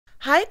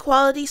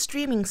High-quality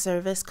streaming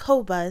service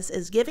Qobuz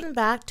is giving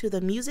back to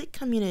the music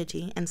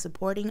community and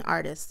supporting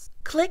artists.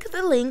 Click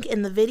the link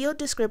in the video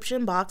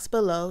description box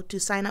below to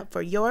sign up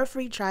for your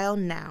free trial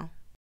now.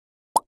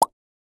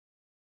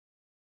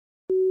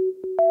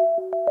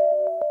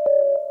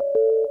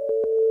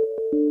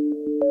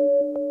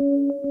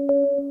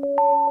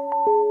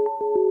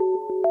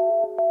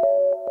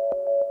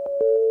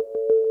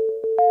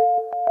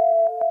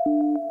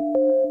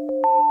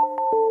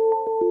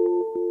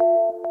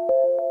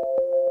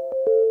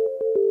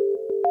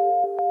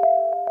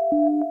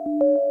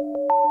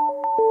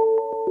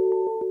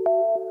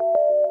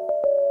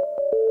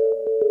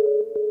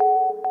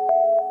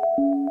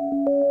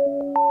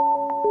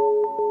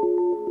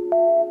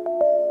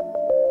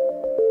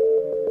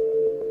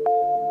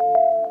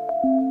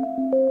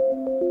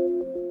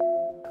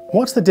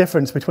 What's the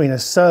difference between a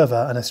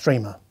server and a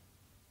streamer?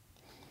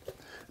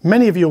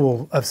 Many of you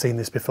will have seen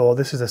this before.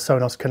 This is a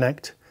Sonos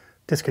Connect,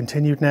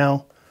 discontinued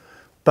now,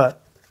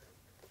 but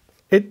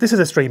this is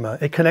a streamer.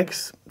 It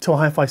connects to a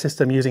hi-fi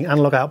system using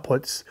analog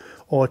outputs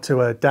or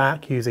to a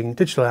DAC using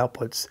digital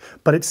outputs,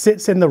 but it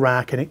sits in the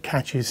rack and it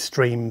catches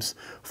streams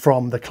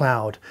from the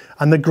cloud.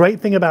 And the great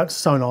thing about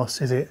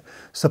Sonos is it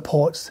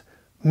supports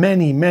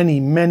many, many,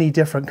 many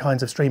different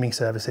kinds of streaming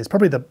services,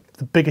 probably the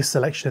biggest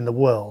selection in the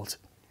world.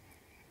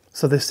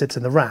 So this sits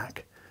in the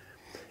rack.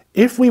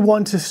 If we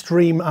want to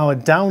stream our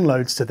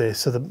downloads to this,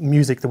 so the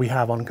music that we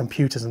have on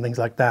computers and things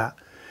like that,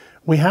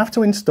 we have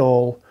to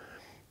install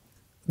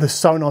the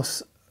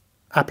Sonos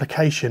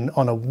application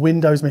on a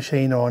Windows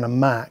machine or on a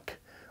Mac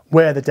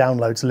where the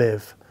downloads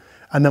live.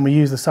 And then we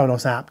use the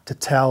Sonos app to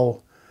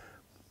tell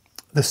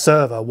the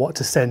server what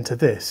to send to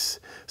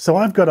this. So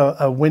I've got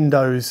a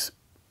Windows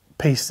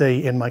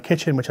PC in my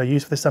kitchen, which I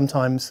use for this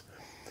sometimes,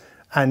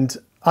 and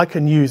I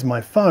can use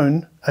my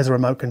phone as a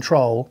remote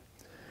control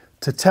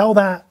to tell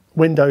that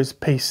Windows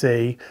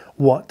PC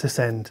what to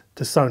send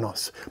to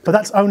Sonos. But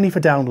that's only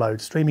for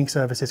downloads. Streaming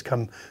services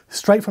come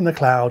straight from the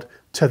cloud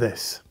to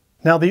this.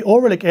 Now the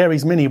AURALiC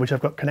Aries Mini, which I've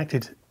got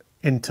connected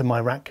into my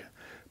rack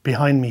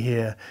behind me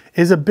here,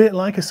 is a bit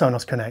like a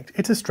Sonos Connect.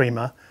 It's a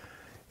streamer.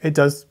 It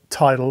does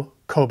Tidal,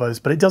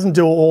 Qobuz, but it doesn't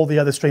do all the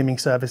other streaming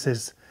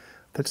services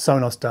that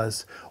Sonos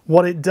does.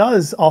 What it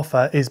does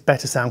offer is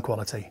better sound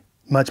quality,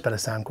 much better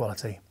sound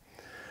quality.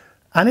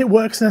 And it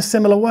works in a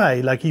similar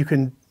way. Like you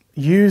can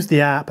use the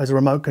app as a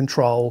remote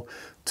control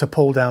to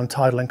pull down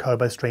Tidal and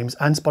Qobuz streams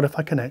and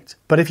Spotify Connect.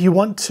 But if you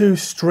want to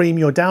stream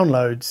your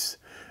downloads,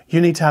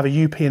 you need to have a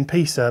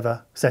UPnP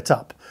server set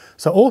up.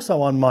 So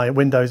also on my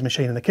Windows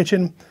machine in the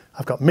kitchen,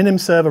 I've got Minim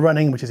server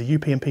running, which is a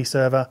UPnP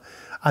server,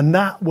 and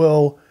that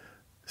will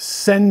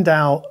send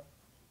out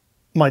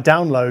my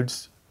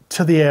downloads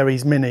to the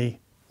Aries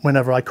Mini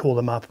whenever I call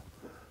them up,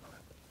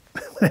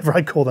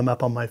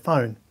 on my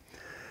phone.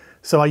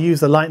 So I use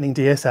the Lightning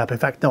DS app. In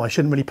fact, no, I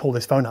shouldn't really pull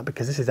this phone up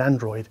because this is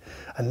Android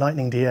and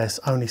Lightning DS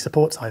only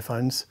supports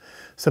iPhones.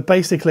 So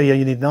basically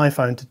you need an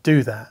iPhone to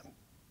do that.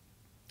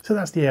 So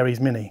that's the Aries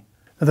Mini.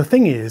 Now the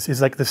thing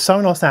is like the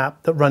Sonos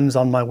app that runs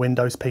on my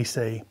Windows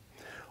PC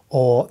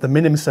or the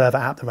Minim server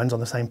app that runs on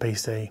the same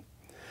PC.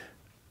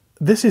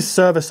 This is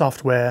server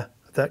software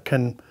that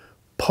can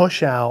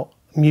push out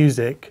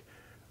music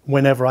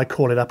whenever I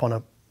call it up on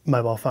a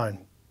mobile phone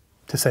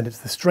to send it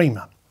to the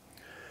streamer.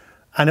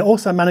 And it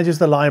also manages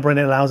the library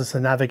and it allows us to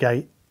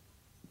navigate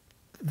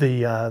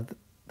the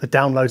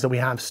downloads that we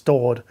have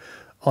stored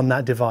on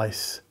that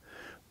device.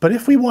 But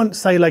if we want,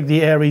 say, like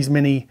the Aries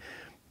Mini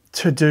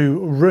to do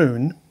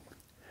Roon,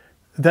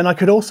 then I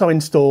could also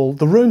install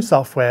the Roon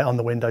software on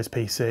the Windows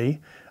PC,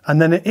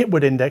 and then it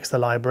would index the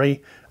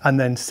library and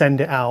then send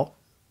it out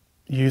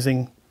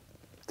using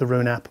the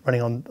Roon app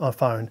running on our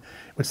phone.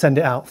 It would send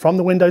it out from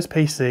the Windows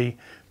PC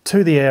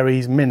to the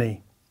Aries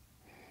Mini.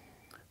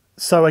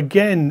 So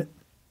again,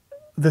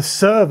 the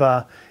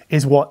server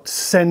is what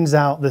sends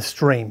out the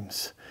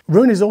streams.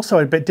 Roon is also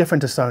a bit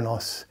different to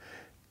Sonos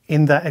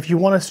in that if you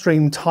want to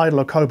stream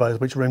Tidal or Qobuz,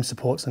 which Roon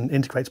supports and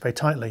integrates very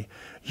tightly,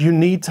 you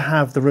need to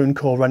have the Roon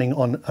core running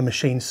on a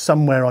machine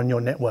somewhere on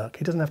your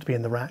network. It doesn't have to be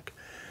in the rack.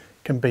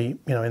 It can be,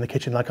 in the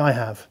kitchen like I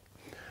have.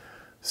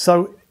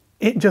 So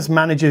it just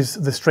manages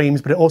the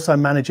streams, but it also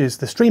manages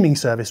the streaming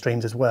service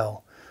streams as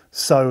well.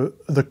 So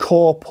the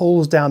core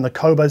pulls down the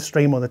Qobuz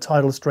stream or the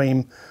Tidal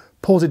stream,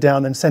 pulls it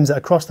down, then sends it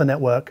across the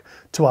network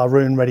to our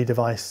Roon-ready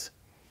device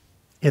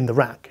in the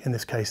rack, in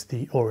this case,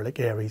 the AURALiC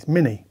Aries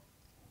Mini.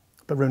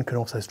 But Roon can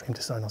also stream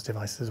to Sonos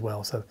devices as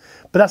well.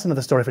 But that's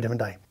another story for a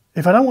different day.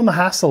 If I don't want the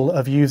hassle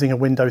of using a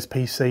Windows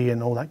PC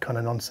and all that kind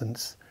of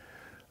nonsense,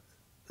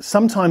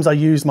 sometimes I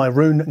use my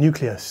Roon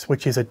Nucleus,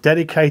 which is a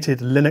dedicated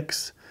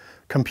Linux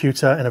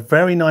computer and a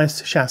very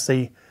nice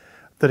chassis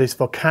that is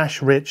for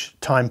cache-rich,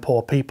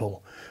 time-poor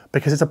people,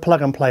 because it's a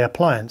plug-and-play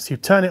appliance. You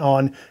turn it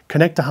on,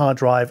 connect a hard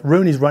drive,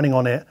 Roon is running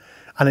on it,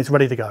 and it's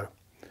ready to go.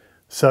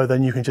 So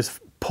then you can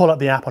just pull up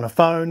the app on a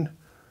phone,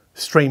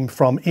 stream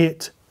from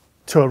it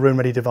to a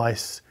Roon-ready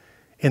device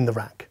in the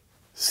rack.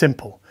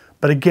 Simple.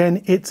 But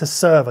again, it's a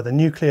server. The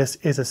Nucleus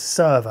is a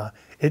server.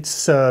 It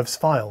serves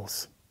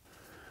files.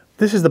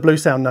 This is the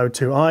Bluesound Node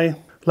 2i.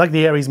 Like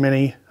the Aries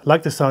Mini,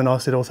 Like the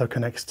Sonos, it also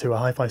connects to a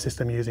hi-fi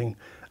system using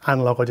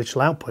analog or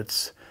digital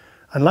outputs.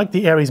 And like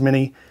the Aries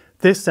Mini,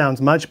 this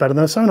sounds much better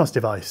than a Sonos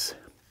device.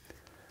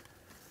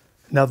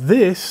 Now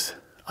this,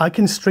 I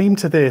can stream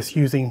to this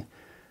using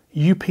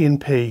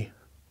UPnP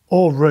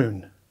or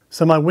Roon.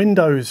 So my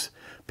Windows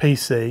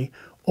PC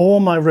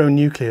or my Roon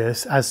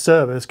Nucleus as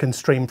servers can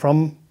stream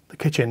from the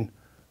kitchen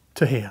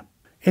to here.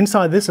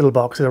 Inside this little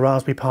box is a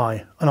Raspberry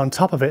Pi, and on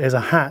top of it is a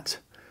hat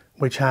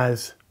which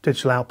has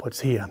digital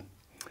outputs here.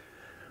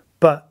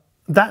 But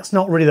that's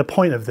not really the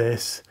point of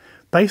this.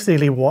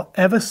 Basically,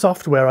 whatever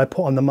software I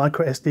put on the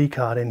micro SD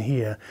card in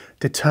here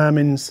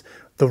determines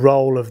the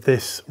role of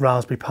this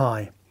Raspberry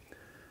Pi.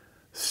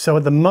 So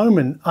at the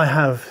moment, I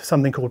have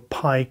something called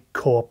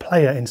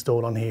PiCorePlayer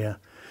installed on here.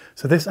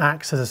 So this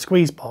acts as a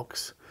squeeze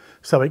box.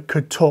 So it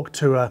could talk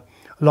to a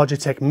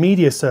Logitech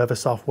media server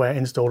software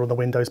installed on the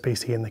Windows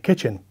PC in the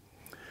kitchen.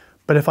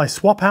 But if I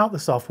swap out the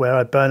software,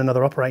 I burn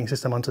another operating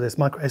system onto this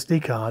micro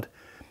SD card,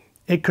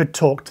 it could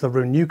talk to the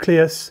Roon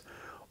Nucleus,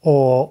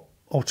 or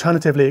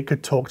alternatively, it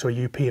could talk to a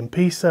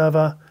UPnP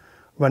server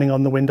running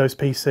on the Windows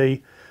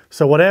PC.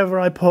 So whatever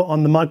I put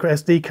on the micro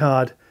SD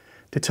card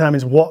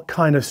determines what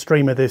kind of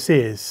streamer this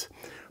is.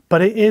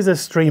 But it is a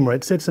streamer.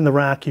 It sits in the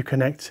rack. You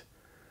connect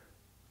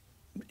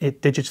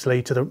it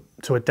digitally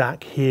to a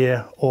DAC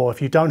here, or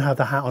if you don't have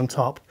the hat on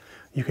top,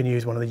 you can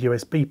use one of the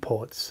USB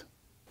ports.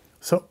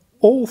 So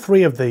all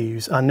three of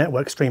these are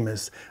network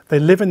streamers. They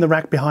live in the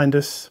rack behind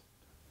us.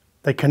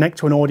 They connect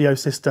to an audio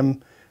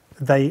system.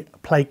 They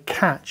play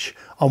catch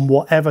on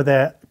whatever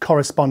their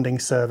corresponding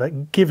server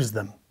gives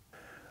them.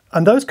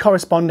 And those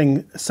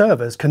corresponding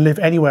servers can live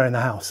anywhere in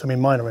the house. I mean,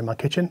 mine are in my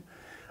kitchen.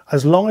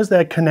 As long as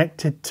they're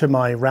connected to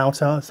my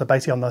router, so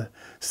basically on the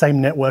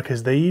same network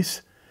as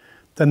these,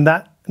 then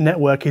that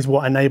network is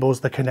what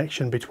enables the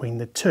connection between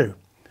the two.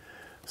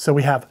 So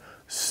we have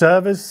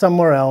servers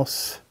somewhere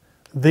else,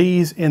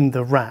 these in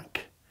the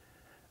rack,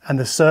 and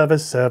the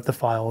servers serve the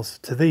files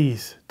to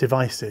these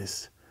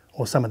devices,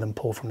 or some of them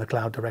pull from the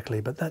cloud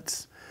directly, but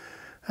that's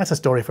a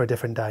story for a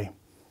different day.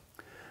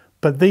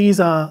 But these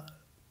are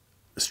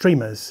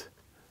streamers,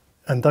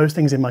 and those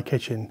things in my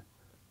kitchen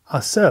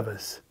are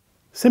servers.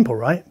 Simple,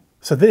 right?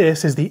 So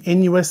this is the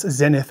INNUOS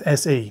ZENith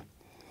SE.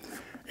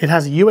 It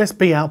has a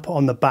USB output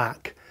on the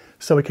back,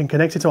 so we can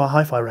connect it to our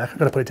hi-fi rack. I've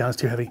got to put it down, it's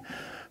too heavy.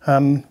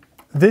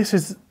 This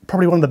is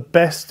probably one of the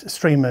best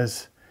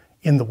streamers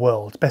in the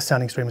world, best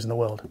sounding streamers in the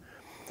world.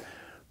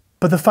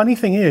 But the funny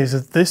thing is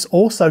that this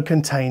also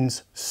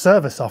contains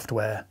server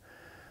software.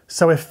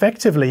 So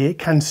effectively it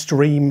can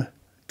stream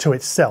to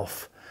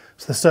itself.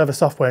 So the server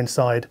software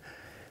inside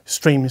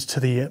streams to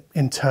the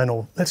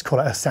internal, let's call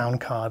it a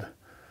sound card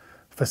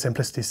for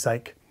simplicity's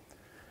sake.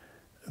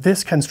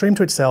 This can stream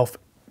to itself.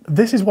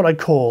 This is what I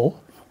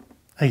call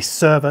a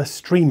server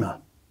streamer.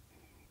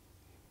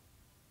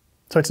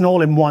 So it's an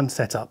all-in-one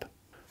setup.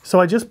 So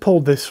I just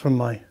pulled this from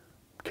my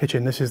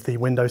kitchen. This is the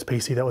Windows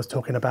PC that I was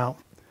talking about.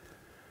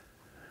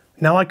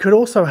 Now I could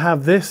also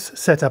have this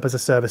set up as a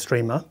server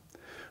streamer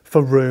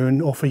for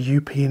Roon or for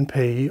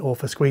UPnP or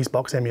for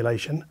Squeezebox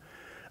emulation.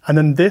 And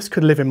then this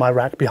could live in my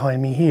rack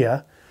behind me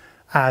here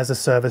as a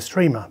server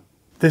streamer.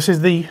 This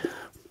is the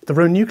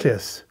Roon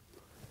Nucleus,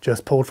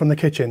 just pulled from the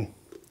kitchen.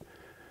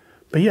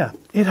 But yeah,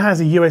 it has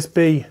a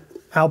USB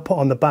output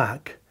on the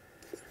back.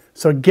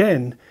 So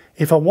again,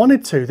 if I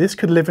wanted to, this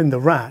could live in the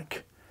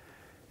rack.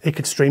 It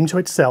could stream to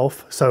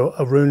itself, so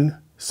a Roon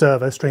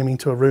server streaming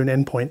to a Roon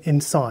endpoint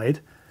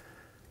inside.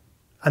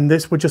 And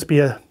this would just be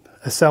a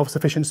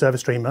self-sufficient server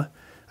streamer,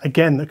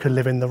 again, that could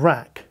live in the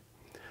rack.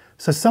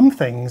 So some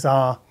things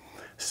are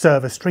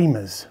server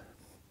streamers.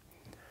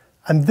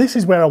 And this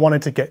is where I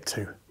wanted to get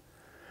to,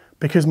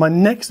 because my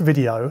next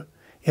video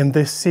in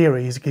this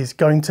series is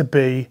going to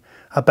be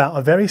about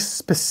a very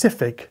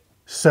specific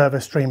server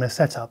streamer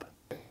setup.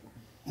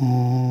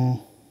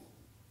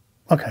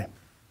 Okay.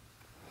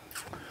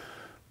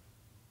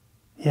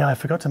 Yeah, I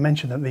forgot to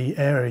mention that the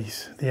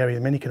Aries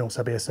Mini can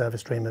also be a server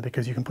streamer,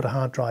 because you can put a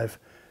hard drive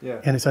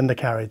in its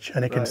undercarriage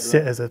and it can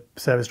sit as a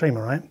server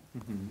streamer, right?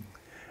 Mm-hmm.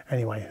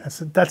 Anyway,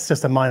 that's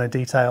just a minor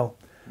detail.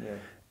 Yeah.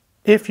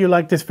 If you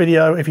liked this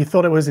video, if you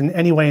thought it was in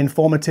any way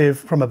informative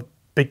from a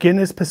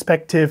beginner's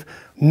perspective,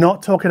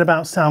 not talking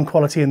about sound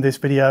quality in this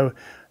video,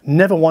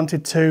 never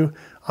wanted to.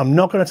 I'm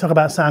not going to talk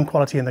about sound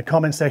quality in the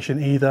comment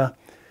section either.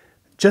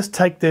 Just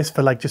take this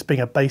for like just being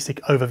a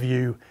basic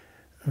overview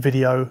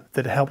video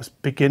that helps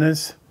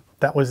beginners.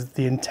 That was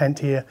the intent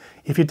here.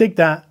 If you dig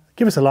that,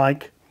 give us a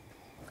like.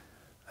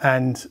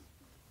 And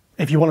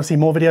if you want to see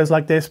more videos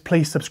like this,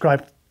 please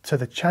subscribe to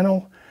the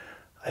channel.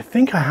 I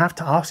think I have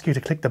to ask you to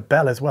click the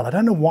bell as well. I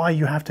don't know why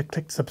you have to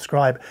click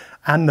subscribe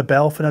and the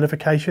bell for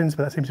notifications,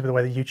 but that seems to be the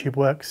way that YouTube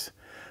works.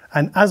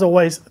 And as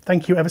always,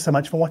 thank you ever so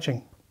much for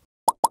watching.